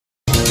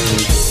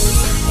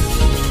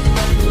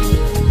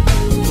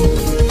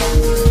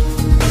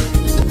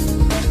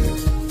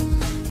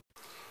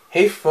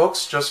Hey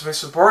folks,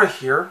 Sobora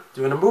here,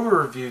 doing a movie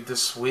review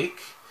this week.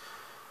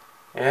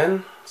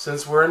 And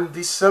since we're in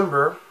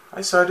December, I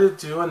decided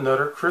to do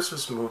another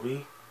Christmas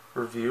movie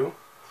review,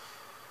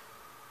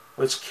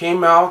 which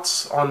came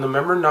out on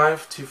November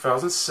 9th,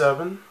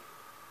 2007.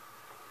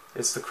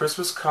 It's the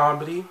Christmas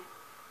comedy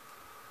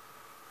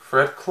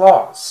Fred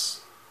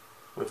Claus,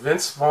 with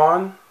Vince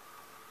Vaughn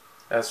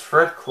as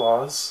Fred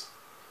Claus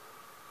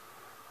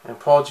and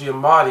Paul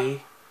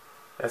Giamatti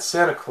as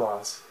Santa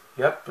Claus.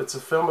 Yep, it's a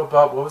film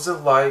about what was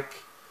it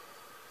like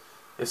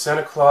if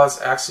Santa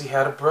Claus actually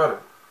had a brother.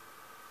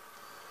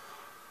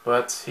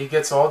 But he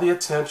gets all the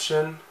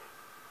attention,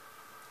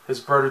 his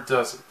brother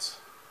doesn't.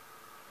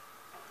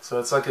 So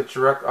it's like a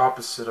direct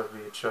opposite of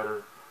each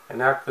other,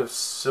 an act of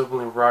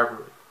sibling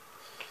rivalry.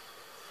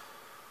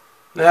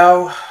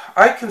 Now,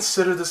 I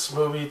consider this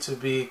movie to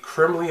be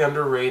criminally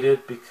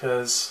underrated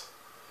because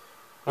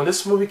when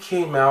this movie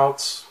came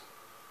out,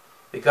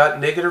 it got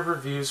negative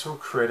reviews from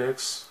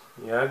critics.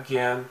 Yeah,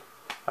 again,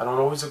 I don't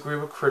always agree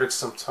with critics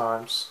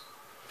sometimes.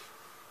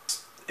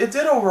 It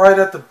did alright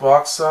at the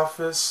box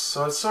office,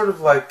 so it's sort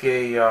of like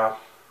a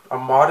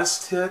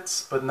modest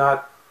hit, but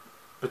not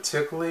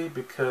particularly,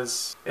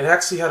 because it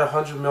actually had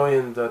 $100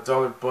 million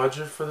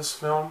budget for this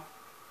film.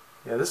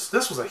 Yeah, this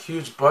was a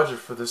huge budget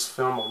for this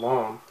film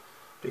alone,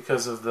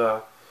 because of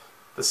the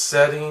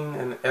setting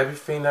and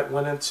everything that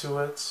went into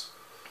it.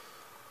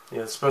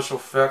 Yeah, special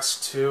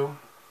effects too.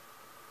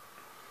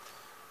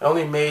 It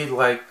only made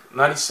like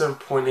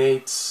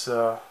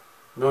 $97.8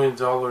 million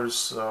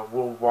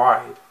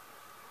worldwide.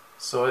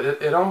 So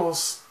it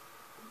almost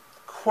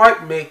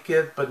quite make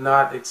it, but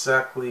not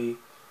exactly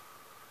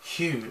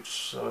huge.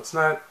 So it's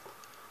not.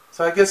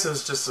 So I guess it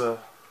was just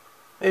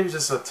maybe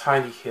just a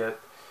tiny hit.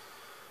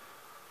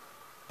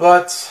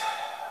 But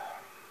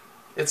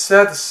it's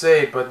sad to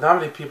say, but not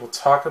many people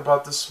talk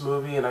about this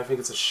movie, and I think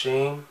it's a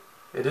shame.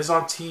 It is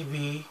on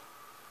TV,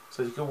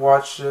 so you can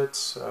watch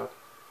it.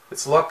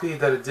 It's lucky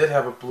that it did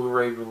have a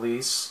Blu-ray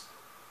release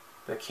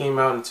that came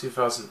out in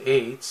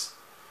 2008,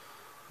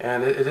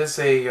 and it is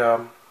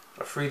a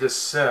free to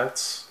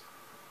set.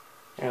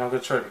 And I'm going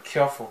to try to be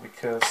careful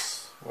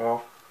because,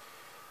 well,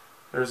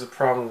 there's a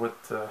problem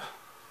with the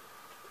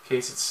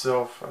case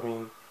itself. I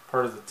mean,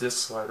 part of the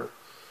disc slider,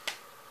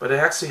 but it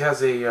actually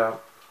has a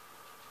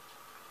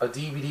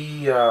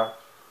DVD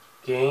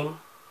game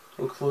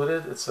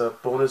included. It's a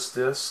bonus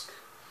disc.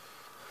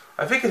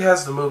 I think it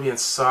has the movie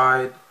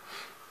inside,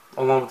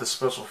 along with the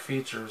special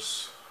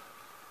features.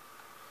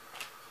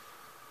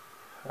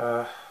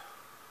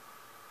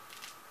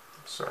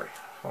 Sorry,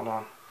 hold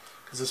on,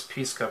 because this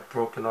piece got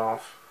broken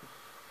off.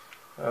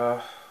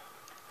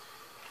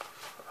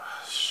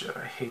 Shit,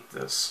 I hate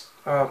this.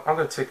 I'm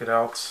going to take it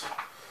out.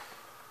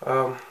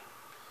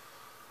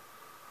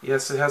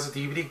 Yes, it has a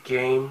DVD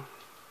game.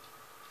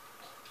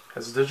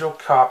 Has a digital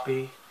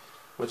copy,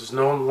 which is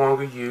no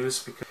longer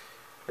used because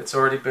it's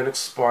already been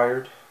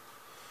expired.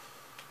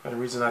 Not a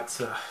reason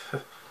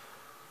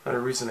not a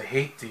reason to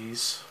hate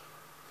these.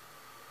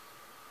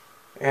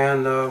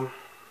 And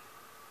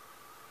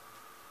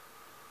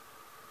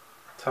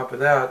top of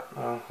that,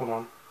 hold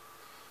on.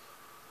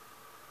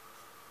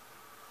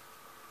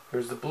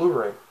 Here's the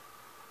Blu-ray.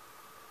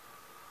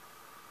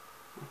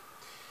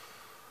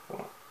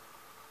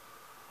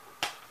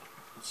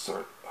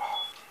 Sorry.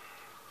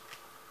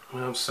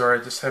 Well, I'm sorry,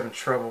 I'm just having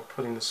trouble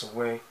putting this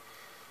away.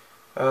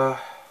 But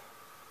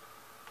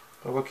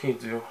what can you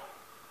do?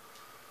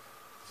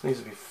 This needs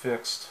to be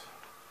fixed.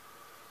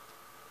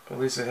 But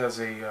at least it has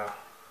a.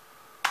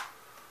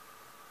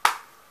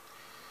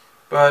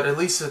 But at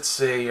least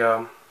it's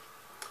a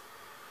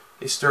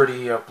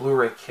sturdy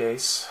Blu-ray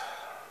case.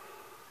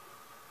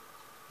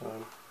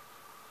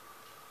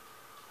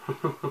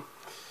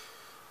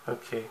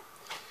 Okay.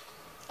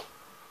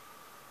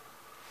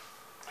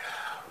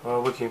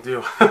 Well, what can you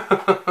do?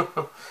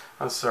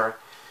 I'm sorry.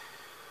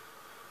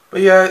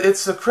 But yeah,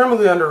 it's a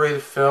criminally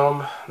underrated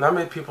film. Not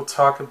many people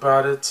talk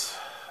about it.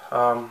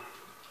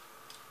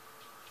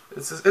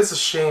 It's a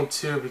shame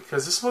too,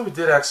 because this movie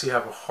did actually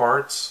have a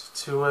heart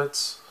to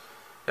it.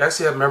 It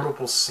actually had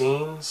memorable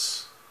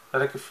scenes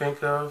that I could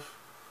think of.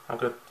 I'm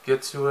going to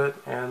get to it.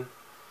 And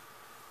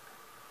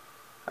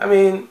I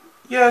mean,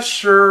 yeah,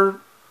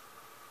 sure,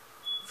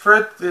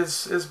 Fred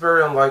is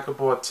very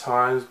unlikable at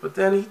times, but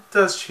then he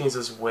does change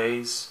his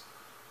ways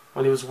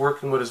when he was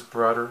working with his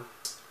brother.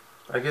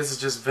 I guess it's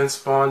just Vince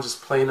Vaughn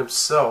just playing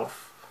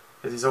himself,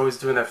 because he's always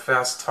doing that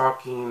fast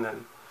talking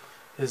and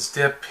his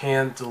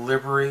deadpan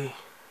delivery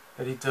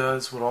that he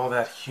does with all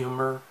that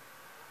humor,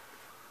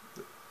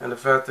 and the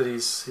fact that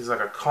he's like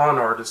a con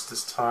artist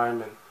this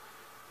time, and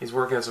he's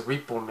working as a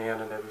repo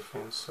man and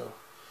everything. So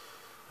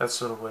that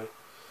sort of way.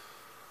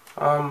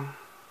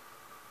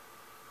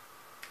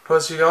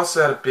 Plus, you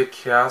also had a big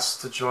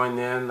cast to join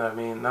in. I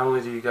mean, not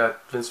only do you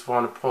got Vince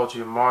Vaughn and Paul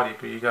Giamatti,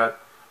 but you got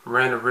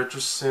Miranda,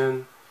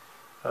 Richardson,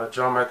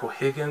 John Michael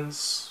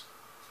Higgins.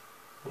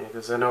 Yeah,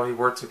 because I know he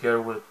worked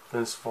together with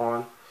Vince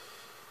Vaughn.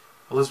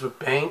 Elizabeth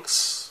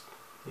Banks,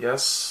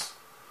 yes.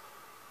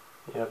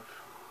 Yeah,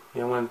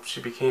 you know, when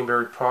she became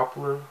very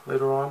popular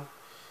later on.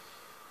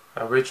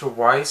 Rachel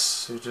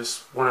Weisz, who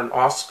just won an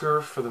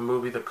Oscar for the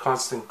movie The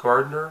Constant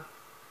Gardener.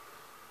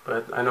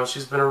 But I know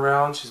she's been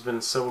around. She's been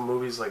in several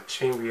movies like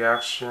Chain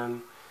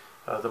Reaction,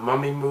 the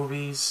Mummy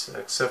movies,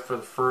 except for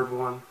the third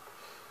one,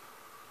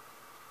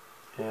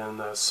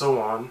 and so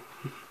on.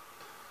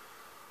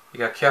 You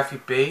got Kathy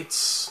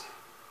Bates,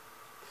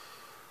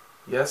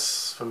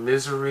 yes, from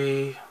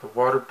Misery, The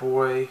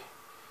Waterboy,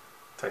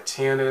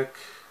 Titanic,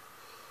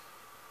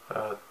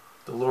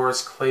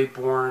 Dolores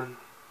Claiborne,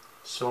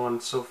 so on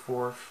and so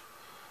forth.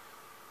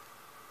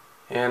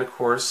 And of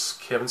course,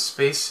 Kevin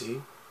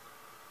Spacey.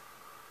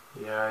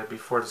 Yeah,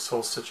 before this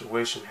whole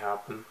situation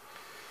happened.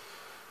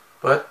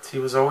 But he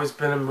was always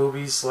been in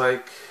movies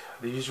like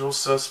The Usual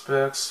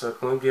Suspects,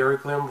 Glengarry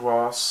Glen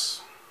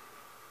Ross,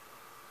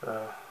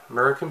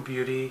 American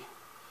Beauty,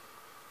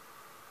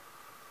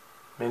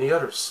 many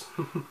others.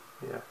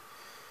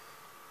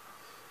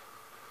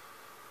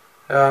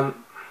 Yeah.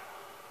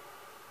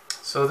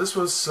 So this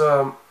was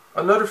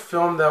another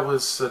film that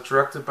was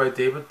directed by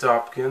David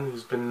Dobkin,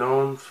 who's been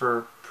known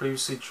for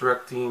previously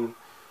directing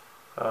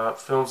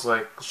films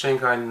like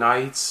Shanghai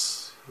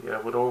Nights,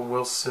 yeah, with Owen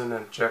Wilson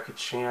and Jackie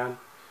Chan,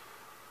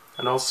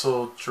 and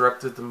also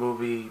directed the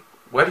movie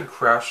Wedding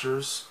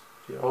Crashers,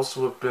 yeah,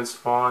 also with Vince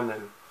Vaughn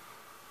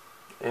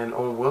and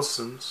Owen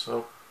Wilson.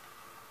 So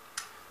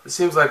it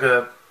seems like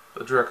a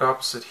direct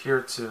opposite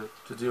here to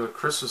do a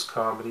Christmas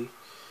comedy.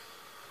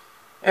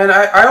 And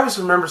I always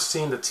remember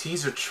seeing the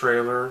teaser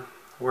trailer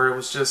where it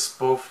was just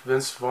both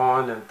Vince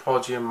Vaughn and Paul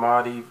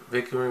Giamatti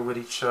bickering with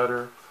each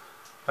other.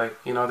 Like,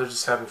 you know, they're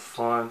just having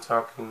fun,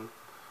 talking,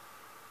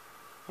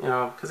 you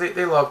know, because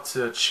they love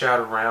to chat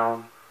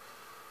around.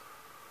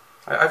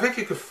 I think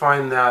you could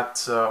find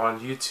that on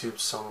YouTube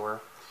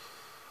somewhere.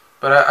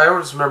 But I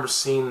always remember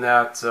seeing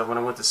that when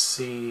I went to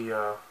see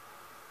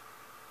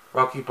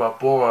Rocky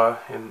Balboa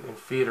in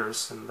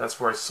theaters, and that's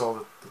where I saw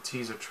the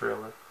teaser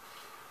trailer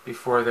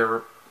before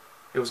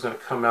it was going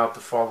to come out the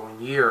following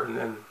year, and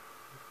then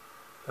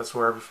that's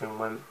where everything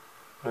went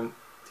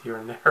here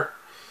and there.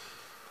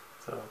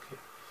 So, okay.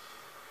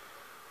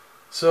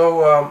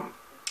 So,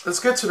 let's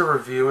get to the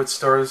review. It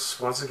stars,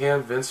 once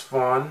again, Vince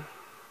Vaughn,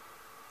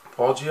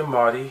 Paul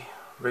Giamatti,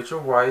 Rachel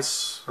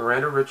Weisz,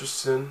 Miranda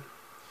Richardson,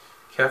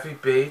 Kathy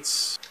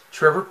Bates,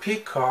 Trevor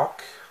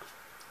Peacock,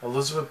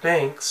 Elizabeth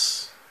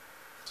Banks,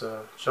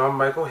 John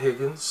Michael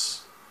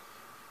Higgins,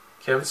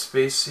 Kevin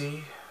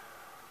Spacey,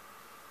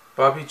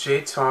 Bobby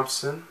J.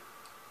 Thompson,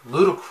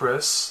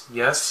 Ludacris,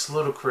 yes,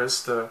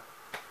 Ludacris, the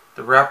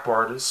rap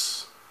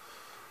artist.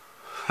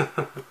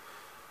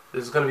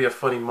 There's going to be a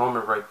funny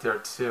moment right there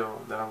too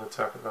that I'm going to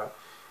talk about.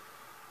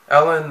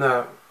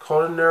 Ellen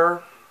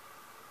Codner,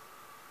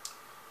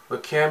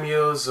 with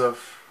cameos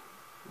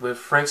with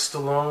Frank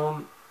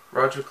Stallone,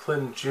 Roger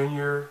Clinton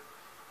Jr.,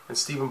 and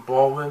Stephen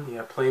Baldwin,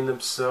 yeah, playing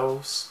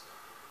themselves,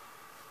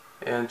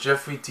 and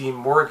Jeffrey Dean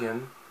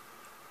Morgan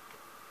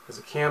as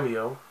a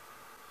cameo.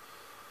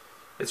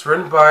 It's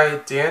written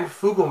by Dan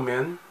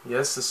Fogelman,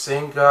 yes, the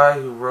same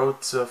guy who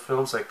wrote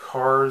films like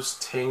Cars,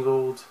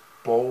 Tangled,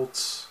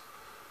 Bolt.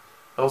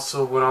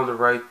 Also went on to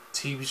write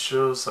TV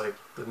shows like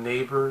The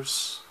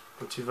Neighbors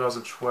from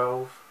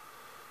 2012.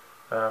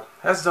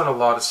 Has done a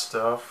lot of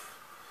stuff.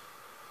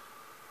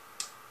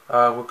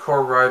 With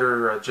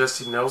co-writer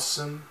Jessie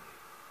Nelson.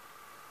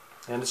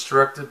 And it's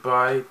directed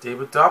by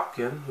David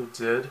Dobkin, who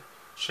did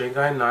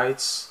Shanghai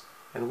Nights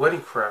and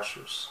Wedding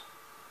Crashers.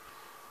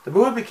 The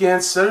movie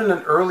begins set in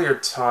an earlier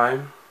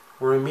time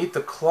where we meet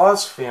the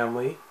Claus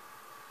family.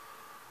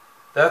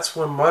 That's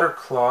when Mother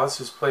Claus,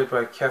 who's played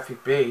by Kathy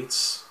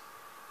Bates,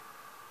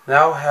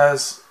 now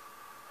has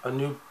a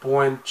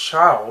newborn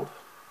child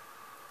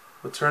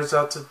who turns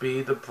out to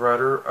be the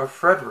brother of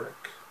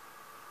Frederick.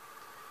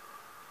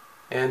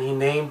 And he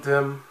named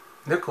him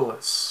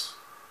Nicholas.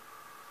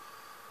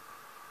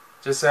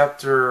 Just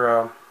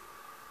after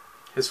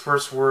his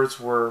first words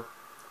were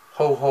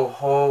ho ho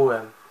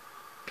ho,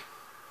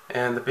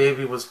 and the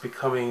baby was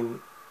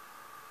becoming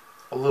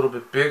a little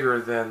bit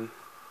bigger than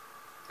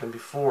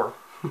before.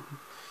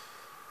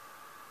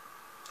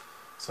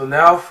 So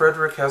now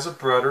Frederick has a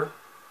brother,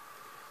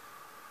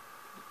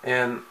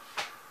 and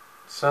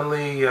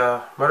suddenly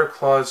Mother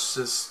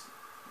Claus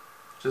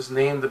just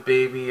named the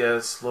baby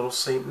as Little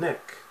Saint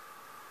Nick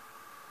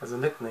as a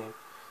nickname.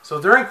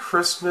 So during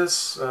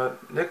Christmas,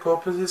 Nick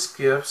opened his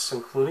gifts,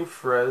 including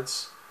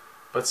Fred's,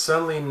 but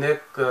suddenly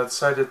Nick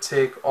decided to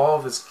take all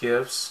of his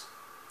gifts,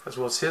 as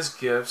well as his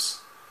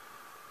gifts,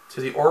 to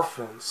the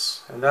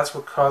orphans, and that's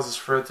what causes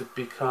Fred to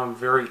become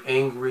very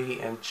angry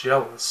and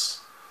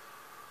jealous.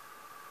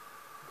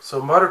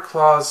 So Mother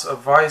Claus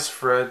advised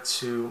Fred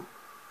to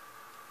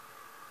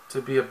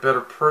be a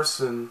better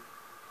person,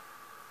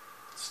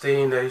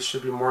 stating that he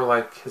should be more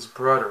like his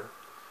brother.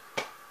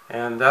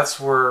 And that's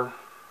where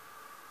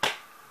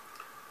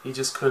he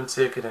just couldn't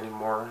take it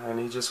anymore, and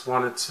he just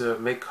wanted to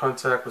make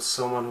contact with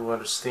someone who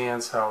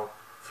understands how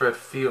Fred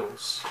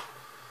feels.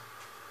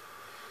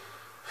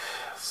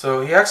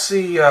 So he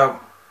actually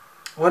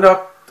went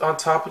up on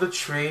top of the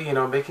tree, you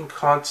know, making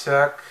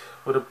contact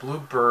with a blue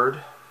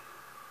bird,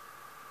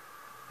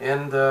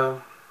 and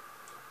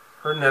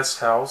her nest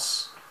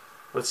house,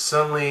 but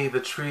suddenly the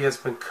tree has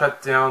been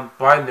cut down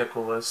by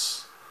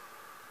Nicholas.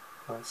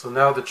 So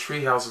now the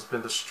tree house has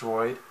been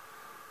destroyed.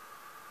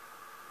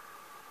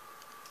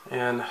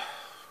 And,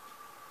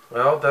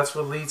 well, that's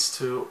what leads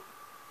to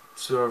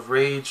a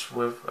rage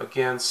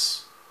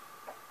against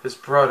his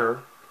brother.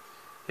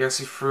 He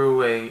actually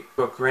threw a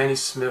Granny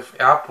Smith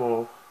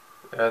apple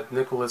at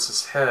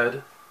Nicholas's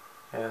head,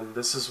 and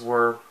this is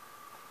where,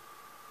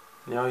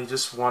 you know,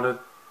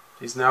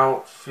 he's now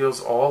feels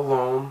all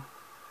alone,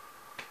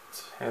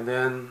 and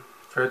then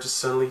Fred just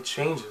suddenly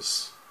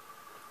changes.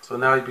 So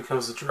now he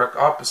becomes the direct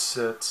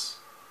opposite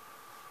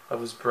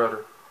of his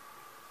brother.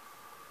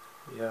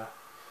 Yeah.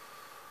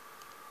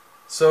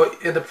 So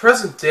in the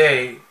present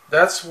day,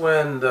 that's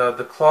when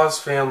the Claus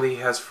family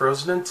has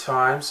frozen in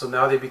time, so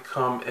now they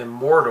become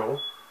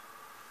immortal.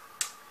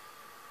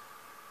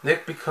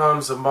 Nick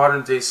becomes a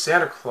modern day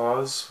Santa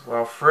Claus,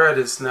 while Fred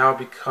is now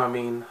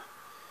becoming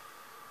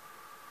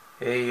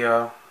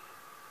a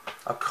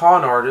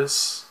con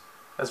artist,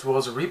 as well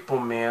as a repo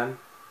man,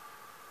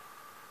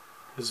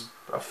 who's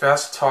a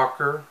fast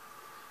talker,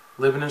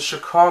 living in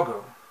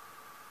Chicago,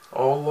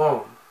 all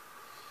alone.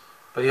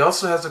 But he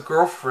also has a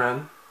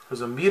girlfriend,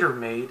 who's a meter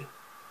maid,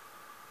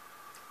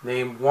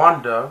 named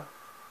Wanda.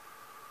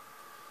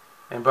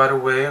 And by the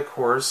way, of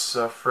course,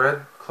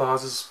 Fred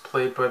Claus is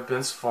played by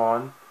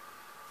Vaughn,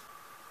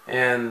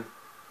 and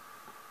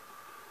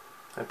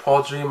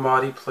Paul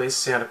Giamatti plays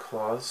Santa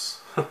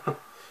Claus.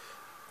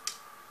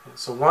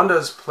 So Wanda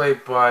is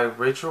played by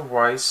Rachel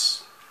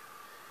Weisz,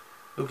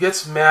 who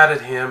gets mad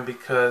at him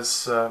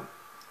because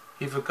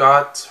he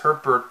forgot her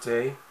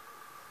birthday.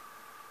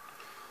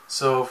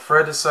 So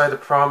Fred decided to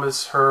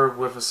promise her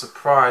with a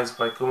surprise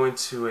by going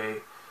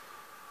to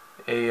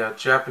a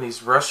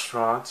Japanese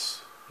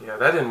restaurant. Yeah,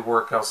 that didn't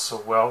work out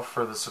so well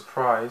for the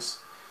surprise.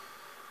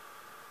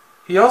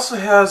 He also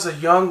has a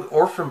young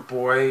orphan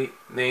boy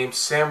named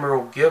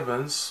Samuel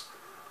Gibbons.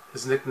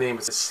 His nickname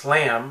is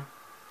Slam,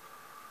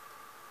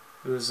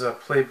 who's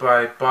played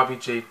by Bobby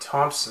J.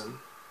 Thompson.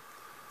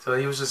 So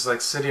he was just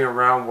like sitting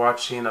around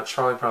watching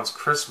Charlie Brown's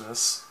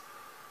Christmas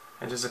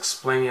and just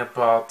explaining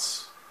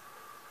about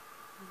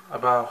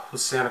who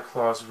Santa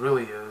Claus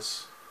really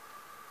is,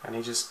 and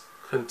he just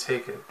couldn't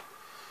take it.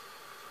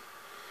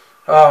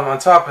 On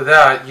top of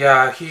that,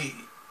 yeah,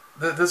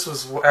 this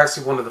was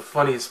actually one of the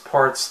funniest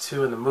parts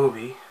too in the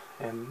movie,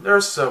 and there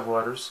are several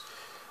others.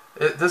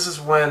 This is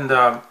when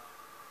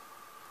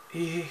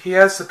he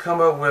has to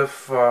come up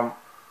with a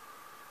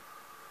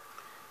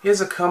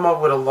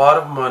lot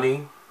of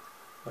money,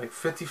 like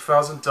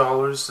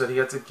 $50,000 that he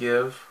had to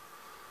give.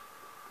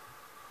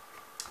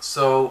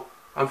 So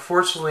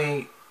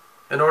unfortunately,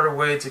 in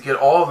order to get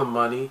all the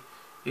money,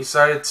 he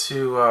decided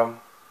to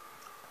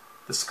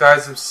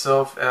disguise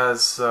himself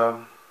as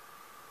a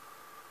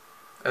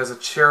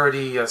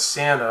charity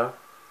Santa,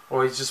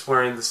 or he's just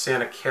wearing the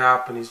Santa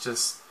cap, and he's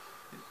just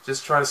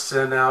trying to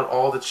send out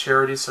all the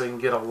charities so he can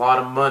get a lot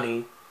of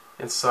money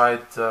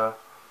inside the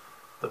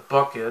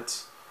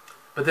bucket.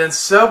 But then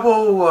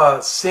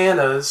several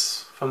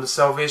Santas from the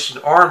Salvation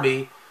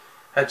Army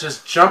had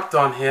just jumped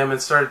on him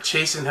and started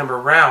chasing him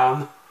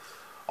around,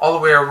 all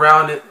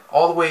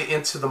the way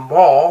into the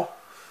mall,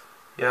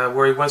 yeah,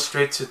 where he went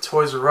straight to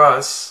Toys R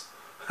Us,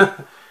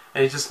 and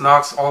he just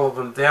knocks all of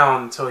them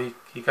down until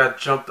he got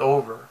jumped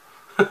over.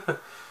 That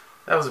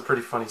was a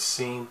pretty funny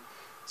scene.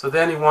 So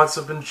then he winds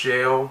up in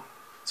jail.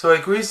 So he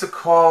agrees to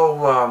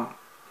call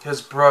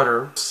his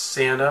brother,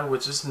 Santa,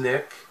 which is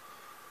Nick,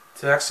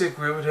 to actually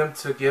agree with him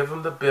to give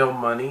him the bail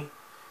money,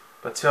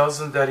 but tells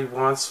him that he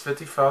wants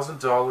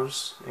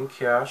 $50,000 in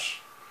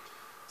cash.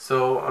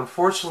 So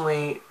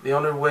unfortunately, the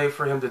only way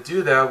for him to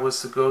do that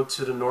was to go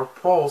to the North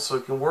Pole so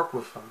he can work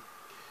with him.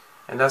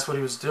 And that's what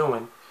he was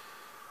doing.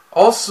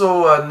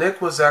 Also,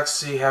 Nick was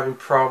actually having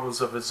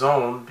problems of his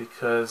own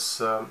because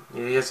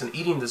he has an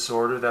eating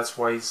disorder. That's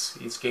why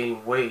he's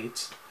gaining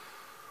weight.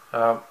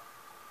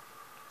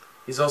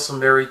 He's also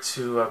married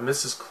to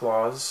Mrs.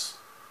 Claus,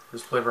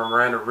 who's played by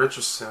Miranda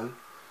Richardson,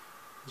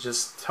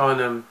 just telling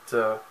him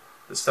to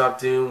stop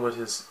doing with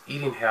his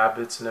eating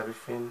habits and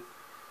everything.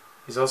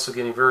 He's also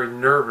getting very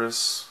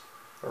nervous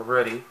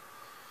already,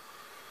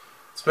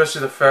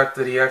 especially the fact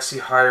that he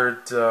actually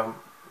hired an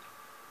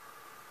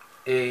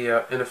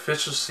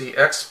efficiency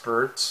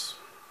expert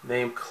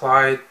named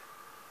Clyde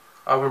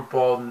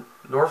Archibald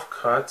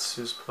Northcutt,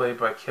 who's played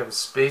by Kevin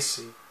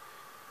Spacey.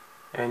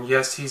 And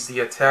yes, he's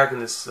the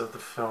antagonist of the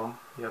film,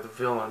 yeah, the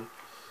villain.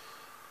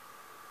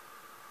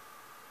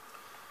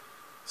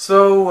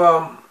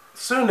 So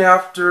soon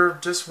after,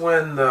 just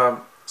when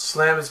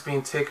Slam is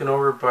being taken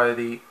over by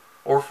the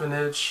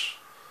orphanage,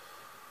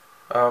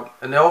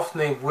 an elf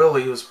named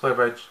Willie, who was played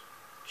by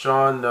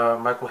John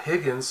Michael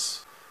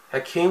Higgins,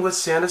 had came with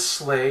Santa's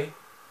sleigh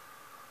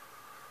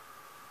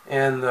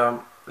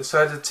and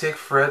decided to take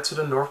Fred to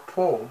the North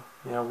Pole,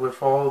 you know,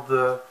 with all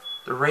the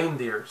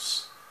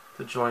reindeers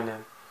to join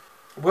in.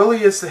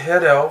 Willie is the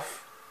head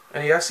elf,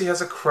 and he actually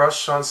has a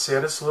crush on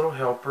Santa's little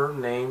helper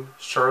named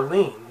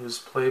Charlene, who's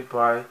played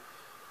by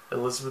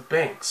Elizabeth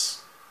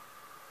Banks.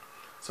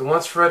 So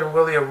once Fred and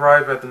Willie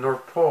arrive at the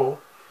North Pole,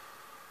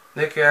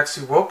 Nick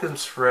actually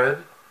welcomes Fred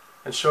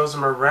and shows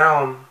him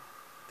around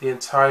the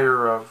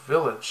entire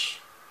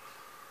village,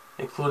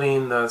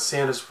 including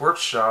Santa's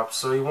workshop.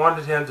 So he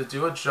wanted him to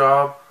do a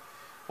job.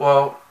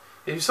 Well,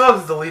 if you saw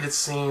the deleted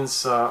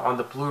scenes on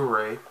the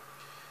Blu-ray,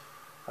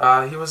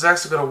 he was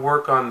actually going to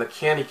work on the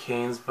candy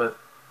canes, but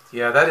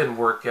yeah, that didn't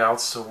work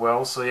out so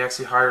well. So he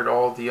actually hired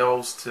all the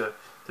elves to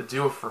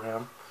do it for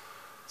him.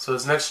 So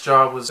his next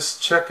job was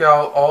just check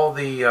out all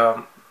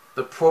the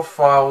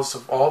profiles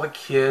of all the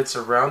kids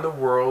around the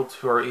world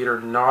who are either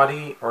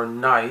naughty or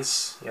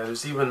nice. Yeah,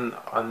 there's even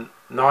a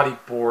naughty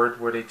board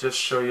where they just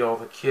show you all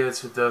the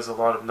kids who does a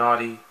lot of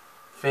naughty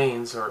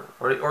things, or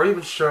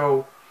even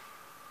show.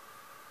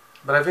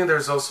 But I think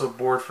there's also a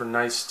board for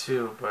nice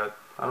too, but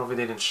I don't think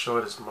they didn't show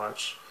it as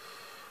much.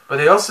 But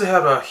they also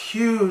have a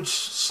huge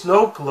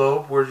snow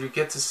globe where you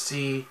get to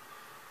see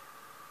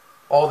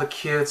all the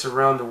kids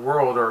around the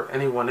world, or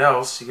anyone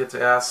else. You get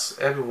to ask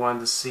everyone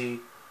to see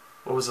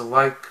what was it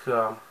like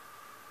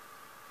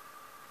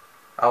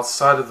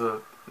outside of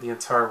the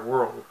entire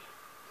world.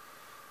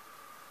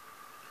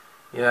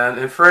 Yeah,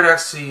 and Fred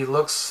actually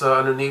looks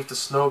underneath the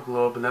snow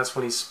globe, and that's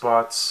when he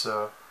spots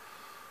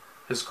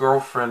his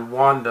girlfriend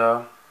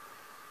Wanda,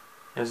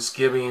 and just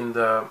giving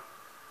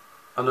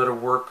another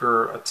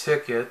worker a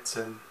ticket,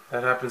 and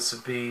that happens to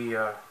be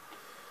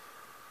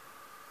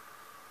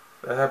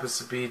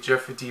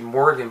Jeffrey D.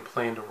 Morgan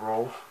playing the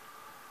role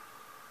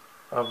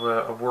of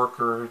a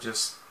worker who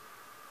just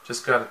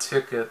got a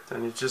ticket,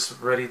 and he's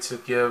just ready to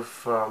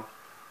give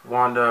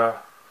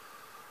Wanda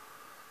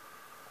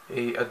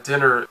a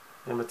dinner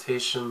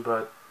invitation,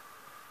 but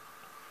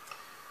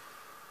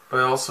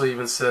also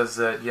even says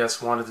that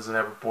yes, Wanda doesn't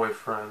have a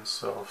boyfriend,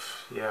 so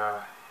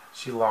yeah,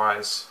 she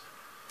lies.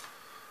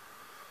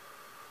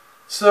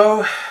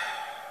 So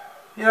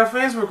yeah,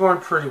 things were going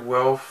pretty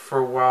well for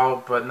a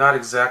while, but not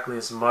exactly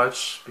as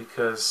much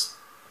because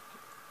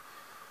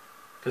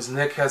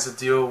Nick has to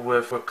deal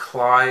with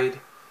Clyde,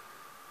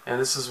 and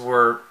this is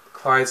where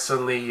Clyde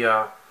suddenly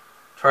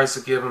tries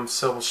to give him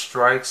several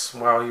strikes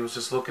while he was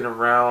just looking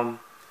around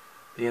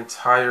the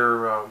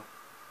entire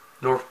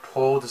North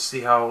Pole to see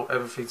how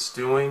everything's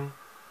doing.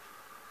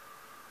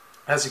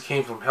 As he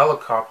came from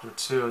helicopter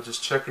too,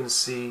 just checking to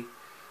see,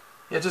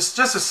 yeah, just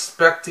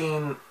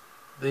inspecting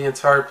the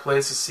entire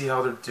place to see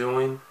how they're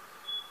doing.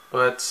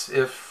 But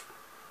if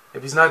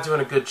he's not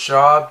doing a good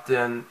job,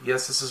 then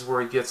yes, this is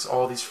where he gets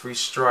all these free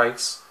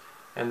strikes,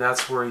 and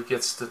that's where he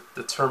gets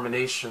the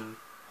termination.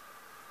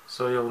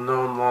 So he'll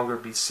no longer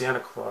be Santa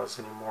Claus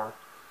anymore,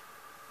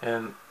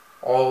 and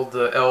all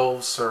the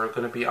elves are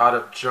going to be out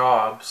of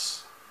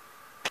jobs.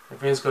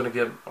 Everything's going to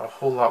get a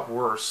whole lot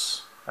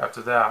worse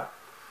after that.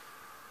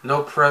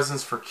 No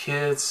presents for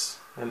kids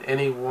and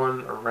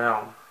anyone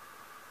around.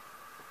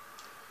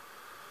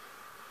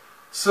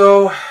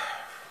 So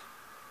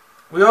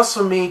we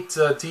also meet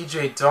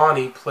DJ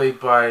Donnie, played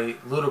by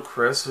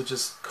Ludacris, who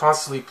just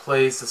constantly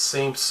plays the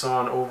same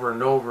song over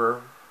and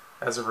over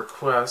as a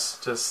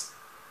request, just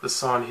the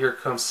song Here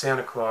Comes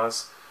Santa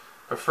Claus.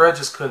 But Fred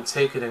just couldn't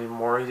take it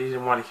anymore. He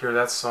didn't want to hear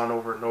that song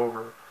over and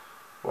over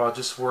while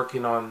just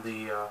working on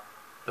the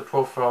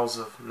profiles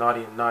of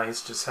naughty and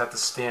nice. Just had to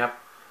stamp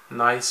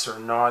nice or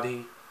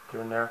naughty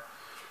here and there.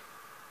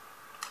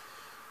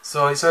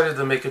 So I decided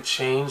to make a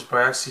change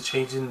by actually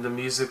changing the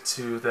music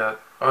to that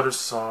other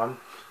song.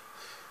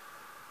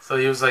 So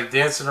he was like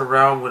dancing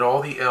around with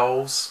all the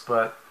elves,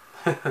 but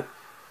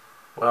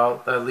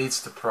well, that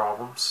leads to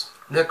problems.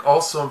 Nick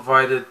also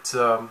invited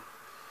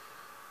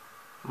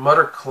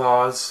Mother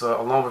Claus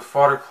along with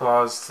Father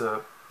Claus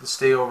to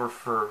stay over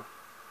for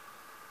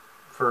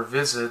a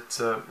visit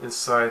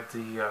inside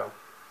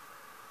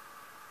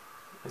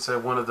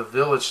one of the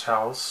village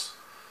house.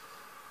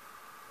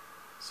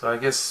 So I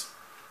guess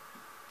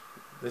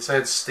they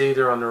decided to stay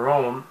there on their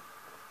own.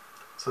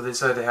 So they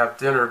decided to have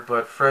dinner,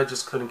 but Fred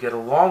just couldn't get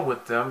along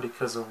with them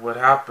because of what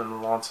happened a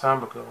long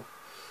time ago.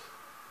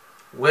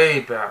 Way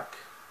back.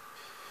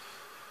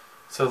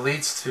 So it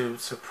leads to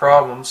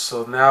problems.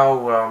 So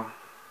now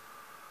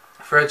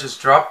Fred just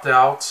dropped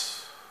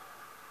out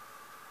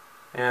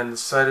and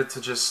decided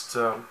to just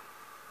go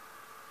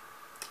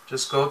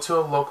to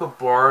a local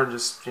bar and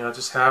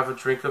just have a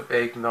drink of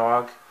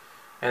eggnog,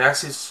 and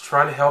actually just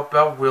trying to help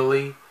out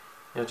Willie,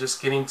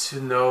 just getting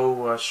to know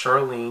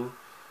Charlene,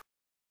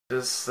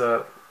 just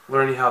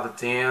learning how to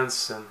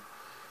dance, and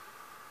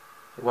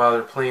while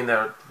they're playing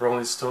that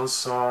Rolling Stones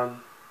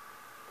song.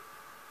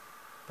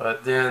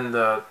 But then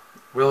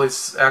Willie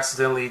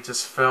accidentally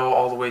just fell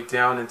all the way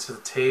down into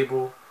the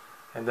table,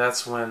 and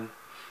that's when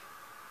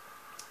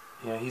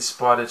he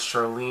spotted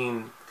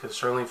Charlene, because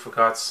Charlene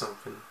forgot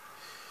something.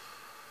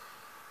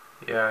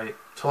 Yeah, he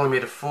totally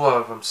made a fool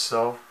out of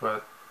himself,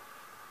 but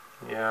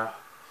yeah.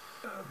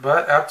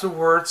 But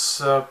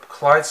afterwards,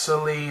 Clyde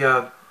suddenly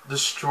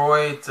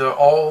destroyed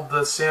all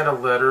the Santa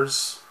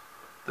letters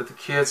that the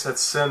kids had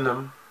sent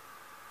him.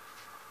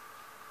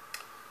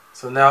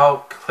 So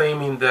now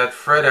claiming that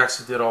Fred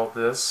actually did all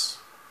this.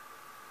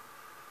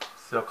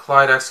 So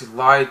Clyde actually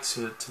lied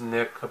to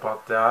Nick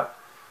about that.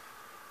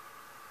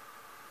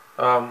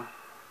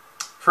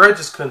 Fred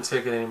just couldn't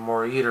take it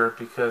anymore either,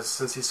 because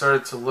since he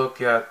started to look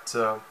at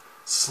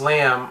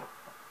Slam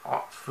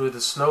through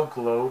the snow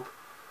globe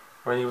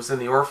when he was in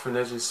the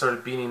orphanage, he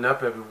started beating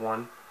up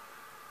everyone,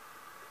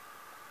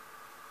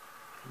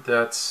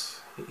 that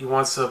he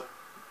wants up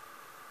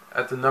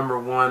at the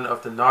 #1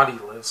 of the naughty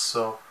list.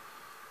 So,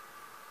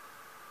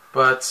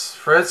 but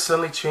Fred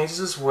suddenly changes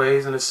his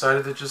ways and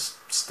decided to just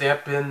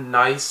stamp in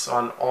nice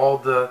on all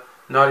the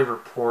naughty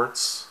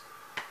reports,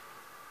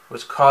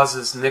 which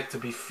causes Nick to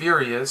be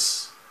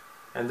furious,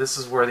 and this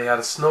is where they had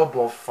a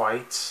snowball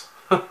fight.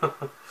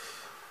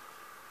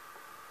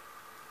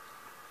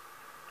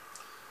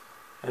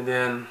 And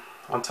then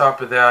on top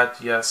of that,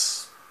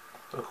 yes,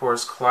 of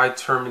course, Clyde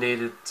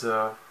terminated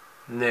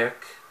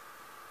Nick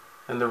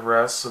and the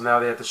rest, so now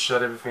they had to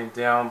shut everything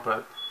down,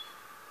 but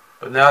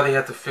now they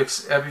had to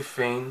fix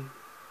everything.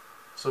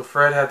 So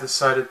Fred had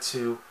decided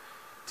to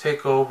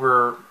take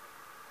over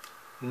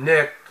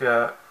Nick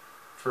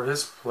for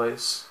his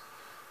place,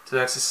 to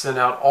actually send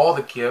out all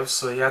the gifts.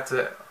 So he had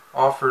to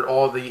offer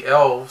all the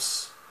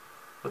elves,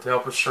 with the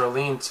help of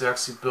Charlene, to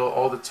actually build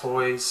all the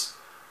toys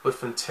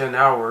within 10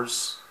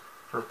 hours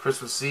for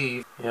Christmas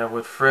Eve.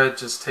 With Fred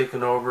just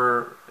taking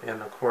over,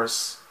 and of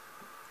course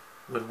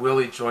with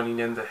Willie joining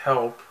in to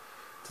help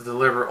to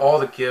deliver all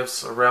the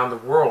gifts around the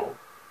world.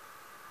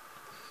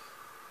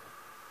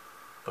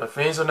 But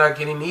things are not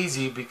getting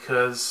easy,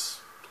 because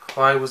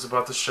Clyde was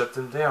about to shut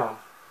them down.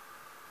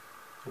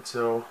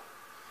 Until,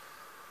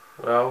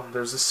 well,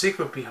 there's a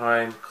secret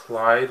behind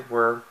Clyde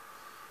where,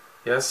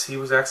 yes, he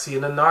was actually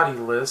in a naughty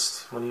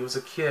list when he was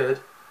a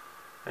kid,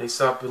 and he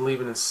stopped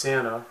believing in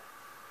Santa.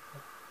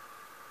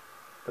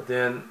 But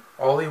then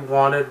all he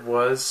wanted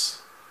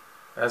was,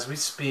 as we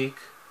speak,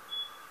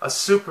 a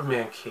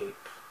Superman cape.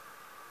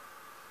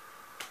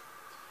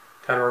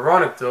 Kind of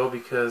ironic though,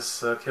 because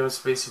Kevin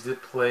Spacey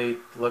did play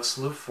Lex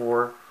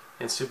Luthor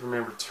in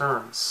Superman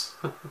Returns.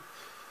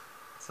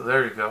 So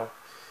there you go.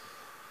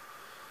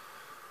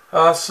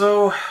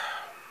 So,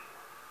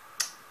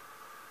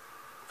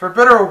 for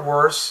better or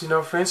worse,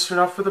 things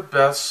turned out for the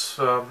best.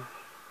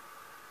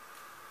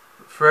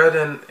 Fred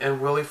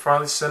and Willie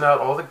finally sent out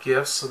all the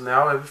gifts, so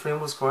now everything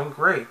was going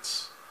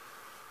great.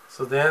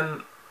 So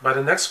then, by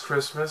the next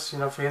Christmas,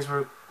 things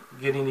were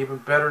getting even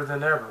better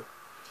than ever.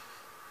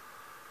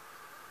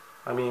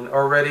 I mean,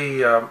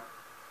 already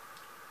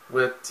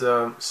with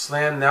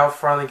Slam now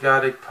finally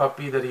got a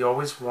puppy that he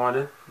always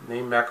wanted,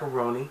 named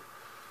Macaroni.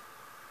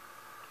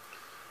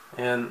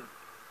 And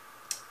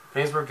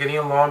things were getting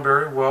along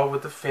very well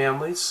with the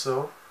family,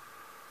 so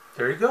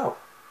there you go.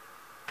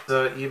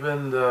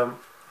 Even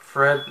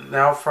Fred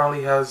now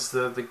finally has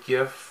the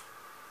gift,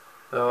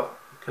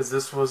 because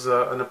this was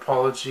an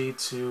apology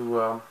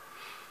to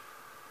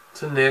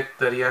Nick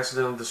that he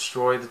accidentally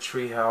destroyed the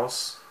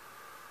treehouse.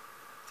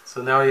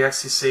 So now he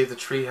actually saved the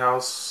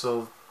treehouse,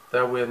 so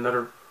that way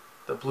the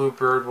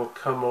bluebird will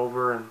come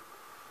over and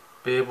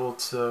be able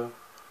to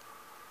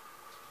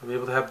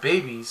have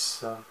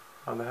babies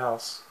on the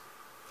house.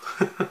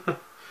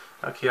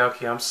 Okay,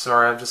 I'm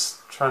sorry. I'm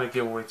just trying to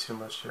give away too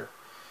much here.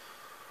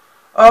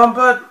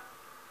 But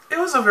it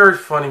was a very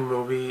funny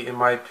movie, in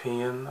my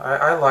opinion.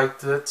 I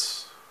liked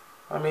it.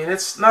 I mean,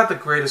 it's not the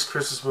greatest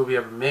Christmas movie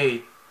ever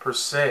made, per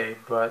se,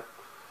 but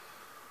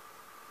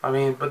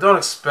don't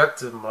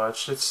expect it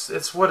much.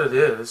 It's what it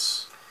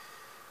is.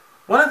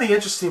 One of the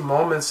interesting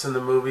moments in the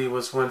movie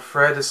was when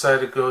Fred decided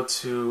to go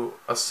to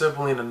a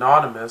sibling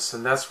anonymous,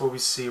 and that's where we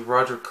see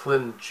Roger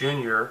Clinton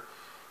Jr.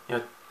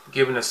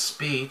 Giving a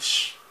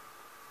speech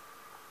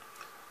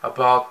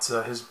about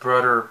his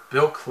brother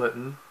Bill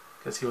Clinton,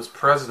 because he was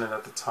president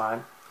at the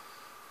time,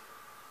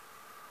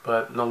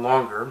 but no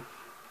longer.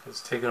 He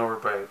was taken over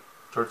by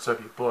George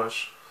W.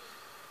 Bush.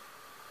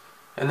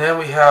 And then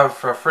we have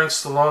Frank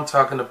Stallone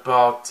talking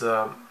about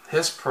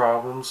his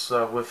problems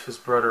with his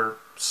brother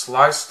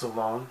Sly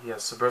Stallone.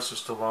 Yes, Sylvester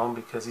Stallone,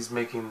 because he's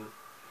making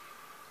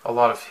a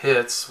lot of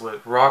hits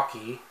with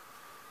Rocky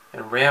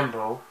and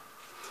Rambo.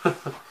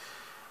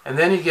 And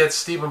then you get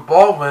Stephen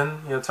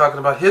Baldwin, talking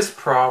about his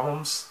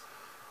problems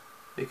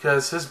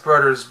because his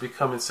brother is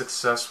becoming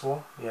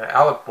successful. Yeah,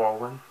 Alec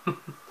Baldwin.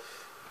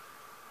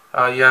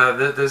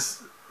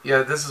 This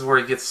is where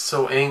he gets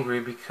so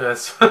angry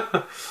because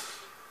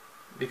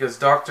because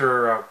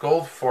Dr.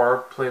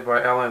 Goldfarb, played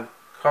by Alan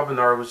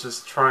Cobenard, was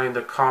just trying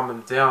to calm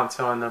him down,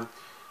 telling him,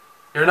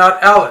 "You're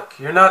not Alec.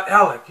 You're not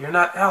Alec. You're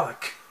not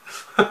Alec."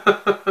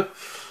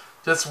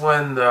 Just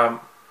when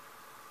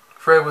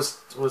Fred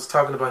was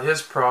talking about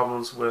his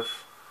problems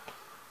with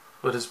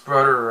his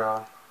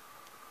brother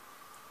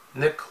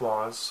Nick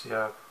Claus,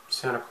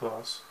 Santa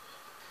Claus.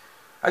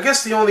 I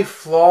guess the only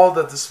flaw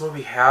that this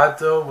movie had,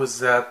 though, was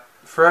that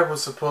Fred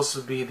was supposed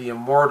to be the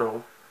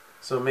immortal,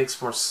 so it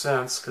makes more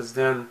sense, because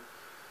then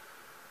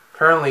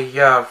apparently,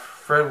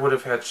 Fred would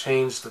have had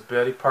changed a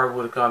bit. He probably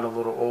would have gotten a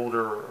little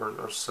older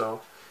or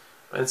so.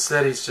 But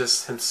instead, he's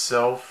just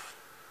himself.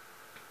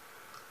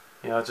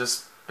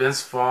 Just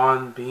Vince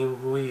Vaughn being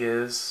who he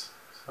is.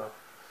 So,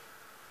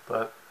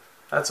 but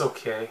that's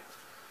okay.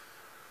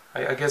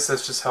 I guess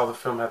that's just how the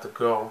film had to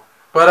go.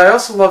 But I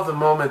also love the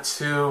moment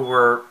too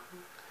where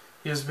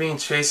he was being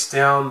chased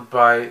down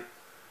by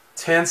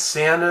 10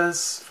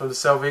 Santas from the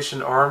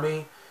Salvation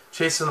Army,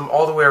 chasing them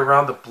all the way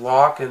around the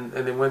block, and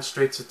they went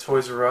straight to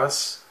Toys R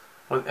Us.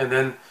 And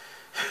then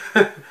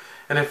and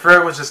then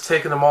Fred was just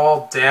taking them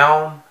all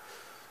down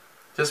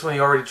just when he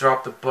already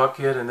dropped the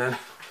bucket, and then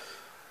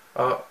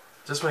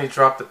just when he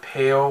dropped the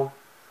pail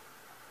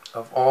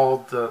of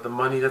all the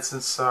money that's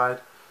inside.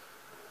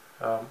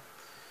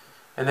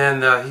 And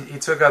then he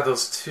took out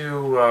those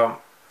two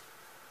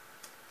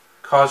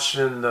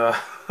caution,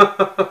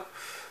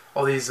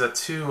 all these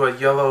two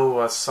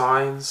yellow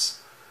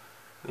signs,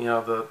 you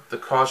know, the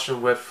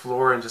caution wet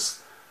floor, and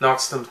just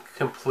knocks them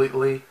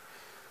completely,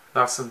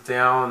 knocks them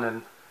down,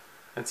 and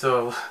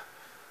until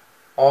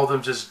all of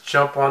them just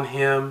jump on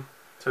him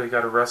until he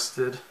got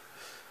arrested.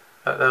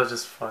 That was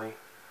just funny.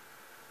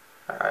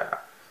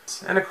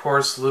 And of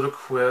course,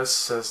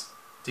 Ludacris as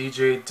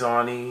DJ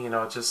Donnie, you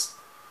know, just,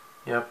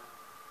 you know,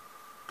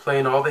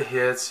 playing all the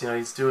hits, you know,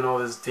 he's doing all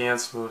his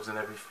dance moves and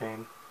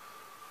everything.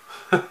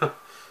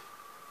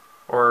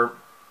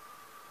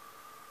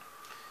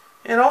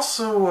 And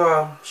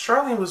also,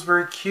 Charlene was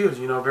very cute,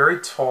 you know, very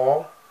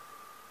tall,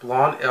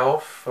 blonde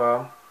elf,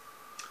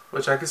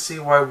 which I could see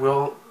why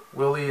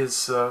Willie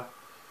is, you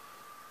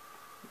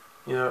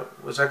know,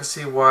 which I could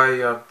see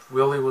why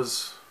Willie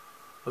was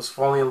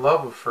falling in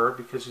love with her,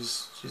 because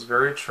she's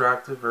very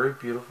attractive, very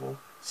beautiful,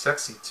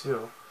 sexy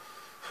too.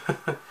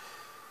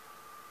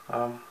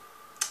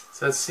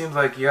 So it seems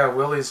like, yeah,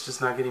 Willie's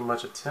just not getting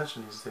much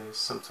attention these days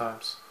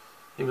sometimes,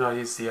 even though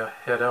he's the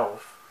head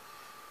elf.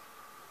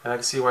 And I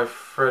can see why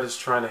Fred is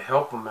trying to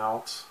help him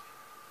out.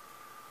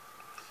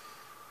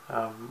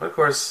 But of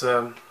course,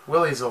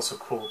 Willie's also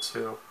cool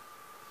too,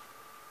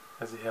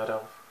 as the head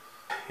elf.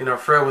 You know,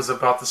 Fred was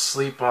about to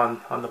sleep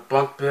on the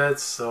bunk bed,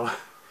 so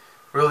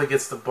Willie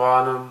gets the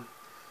bottom.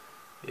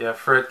 Yeah,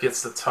 Fred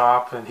gets the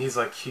top, and he's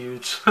like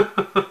huge.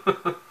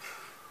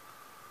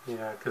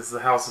 Yeah, because the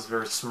house is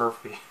very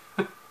Smurfy.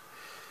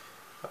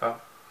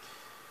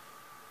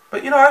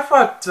 But you know, I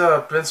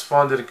thought Vince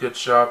Vaughn did a good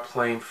job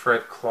playing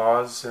Fred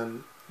Claus,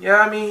 and yeah,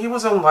 I mean, he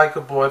was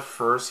unlikable at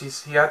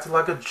first. He acted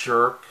like a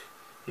jerk.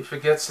 He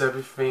forgets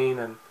everything,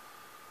 and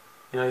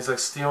you know, he's like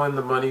stealing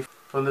the money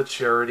from the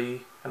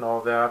charity and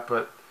all that.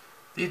 But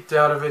deep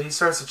down of it, he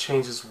starts to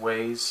change his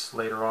ways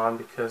later on,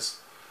 because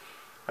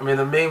I mean,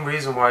 the main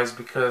reason why is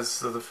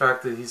because of the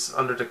fact that he's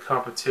under the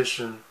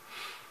competition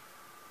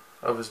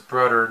of his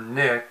brother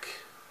Nick.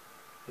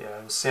 Yeah,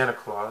 it was Santa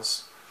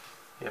Claus.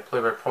 Yeah,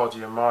 played by Paul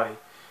Giamatti.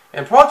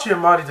 And Paul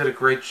Giamatti did a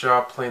great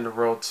job playing the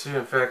role too.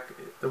 In fact,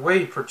 the way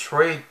he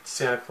portrayed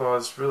Santa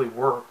Claus really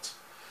worked.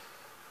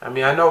 I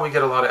mean, I know we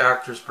get a lot of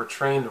actors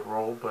portraying the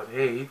role, but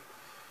hey,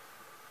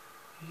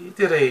 he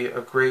did a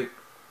great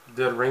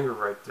dead ringer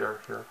right there.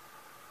 Here.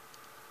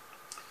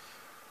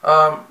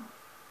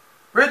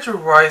 Rachel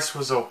Weisz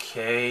was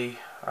okay.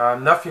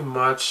 Nothing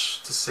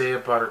much to say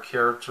about her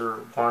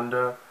character,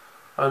 Wanda,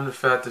 other than the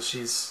fact that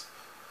she's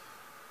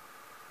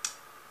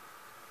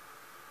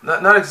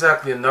not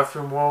exactly a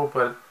nothing role,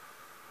 but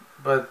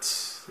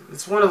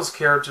it's one of those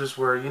characters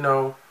where, you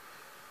know,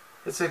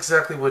 it's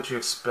exactly what you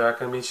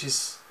expect. I mean,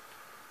 she's,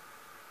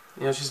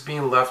 you know, she's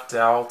being left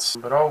out,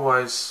 but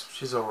otherwise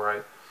she's all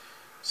right.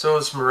 So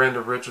is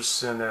Miranda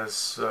Richardson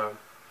as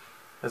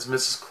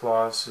Mrs.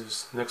 Claus,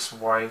 who's Nick's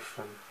wife,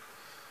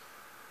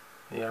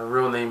 and yeah, her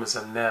real name is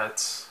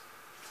Annette.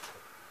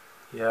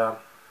 Yeah,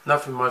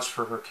 nothing much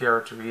for her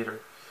character either.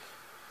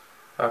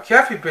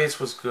 Kathy Bates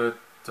was good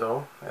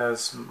though,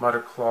 as Mother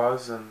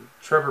Claus, and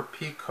Trevor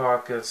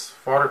Peacock as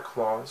Father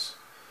Claus,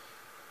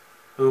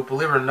 who,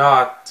 believe it or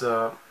not,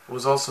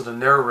 was also the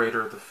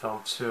narrator of the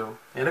film too.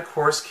 And of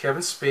course,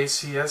 Kevin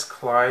Spacey as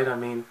Clyde. I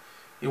mean,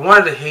 you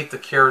wanted to hate the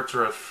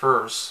character at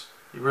first,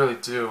 you really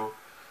do,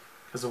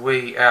 because the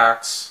way he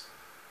acts,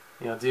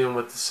 you know, dealing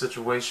with the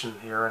situation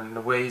here, and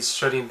the way he's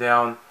shutting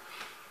down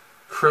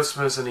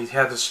Christmas, and he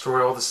had to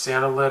destroy all the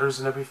Santa letters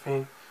and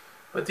everything.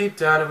 But deep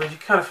down of it, you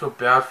kind of feel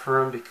bad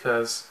for him,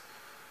 because,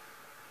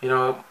 you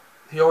know,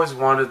 he always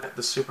wanted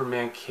the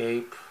Superman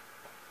cape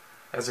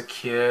as a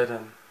kid,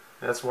 and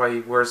that's why he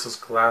wears those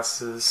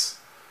glasses,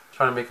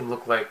 trying to make him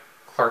look like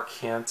Clark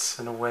Kent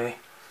in a way.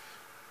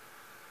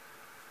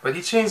 But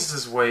he changes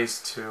his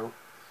ways too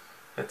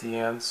at the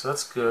end, so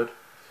that's good.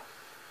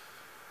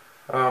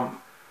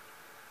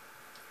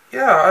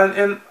 Yeah,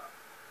 and it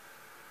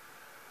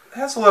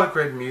has a lot of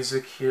great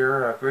music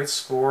here. A great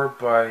score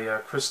by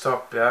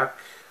Christoph Beck.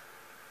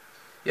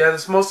 Yeah,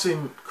 there's mostly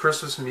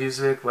Christmas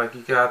music, like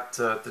you got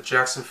the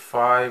Jackson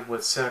 5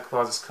 with Santa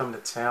Claus is Coming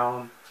to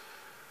Town,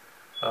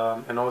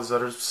 and all these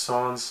other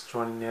songs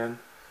joining in.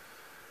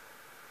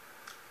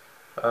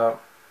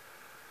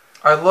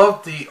 I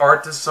love the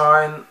art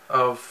design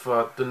of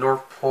the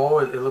North Pole.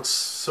 It looks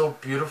so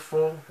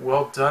beautiful,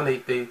 well done.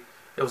 It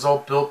was all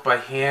built by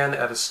hand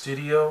at a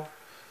studio.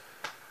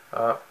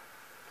 Hard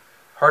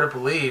to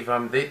believe.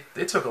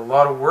 They took a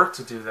lot of work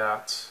to do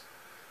that.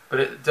 But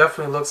it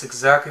definitely looks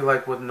exactly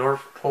like what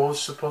North Pole is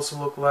supposed to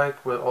look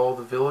like, with all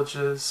the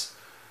villages,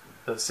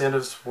 the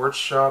Santa's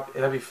workshop,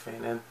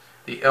 everything. And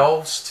the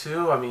elves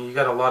too. I mean, you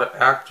got a lot of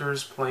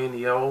actors playing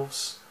the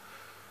elves.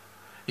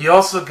 You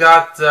also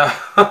got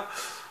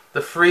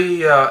the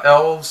free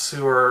elves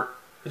who are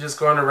just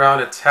going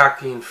around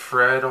attacking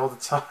Fred all the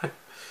time.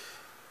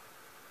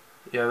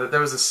 Yeah, there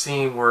was a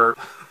scene where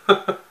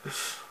the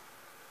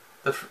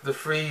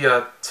free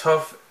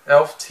tough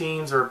elf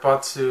teams are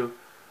about to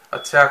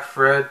attack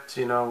Fred.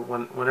 You know,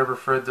 whenever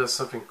Fred does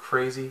something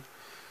crazy,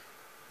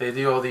 they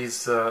do all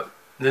these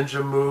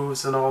ninja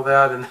moves and all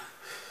that, and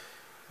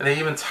they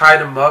even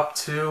tied him up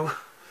too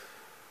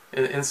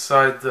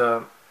inside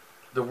the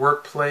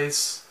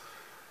workplace.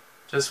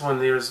 Just when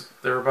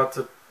they're about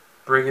to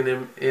bring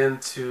him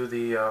into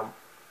the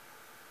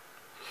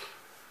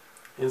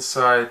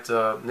inside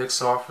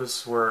Nick's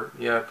office, where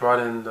brought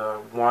in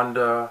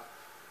Wanda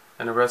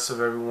and the rest of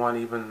everyone,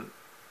 even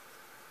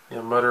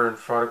Mother and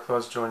Father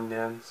Claus joining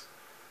in,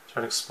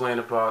 trying to explain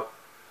about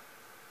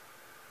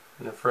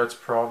Fred's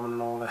problem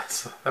and all that.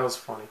 So that was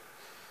funny.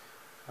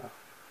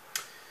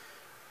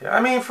 Yeah, I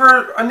mean,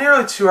 for a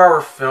nearly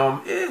 2-hour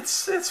film,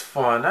 it's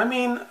fun. I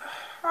mean,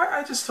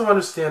 I just don't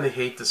understand the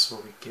hate this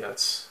movie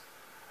gets.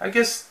 I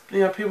guess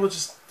people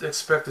just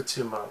expected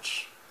too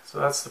much, so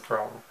that's the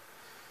problem.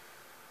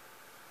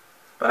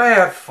 But I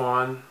had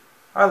fun.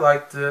 I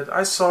liked it.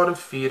 I saw it in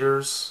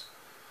theaters.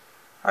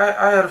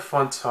 I had a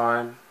fun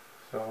time.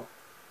 So,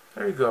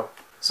 there you go.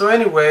 So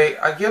anyway,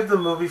 I give the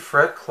movie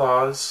Fred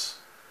Claus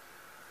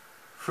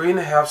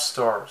 3.5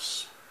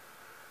 stars.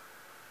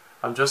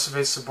 I'm Joseph A.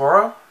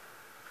 Sobora,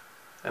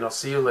 and I'll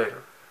see you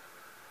later.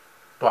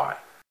 Bye.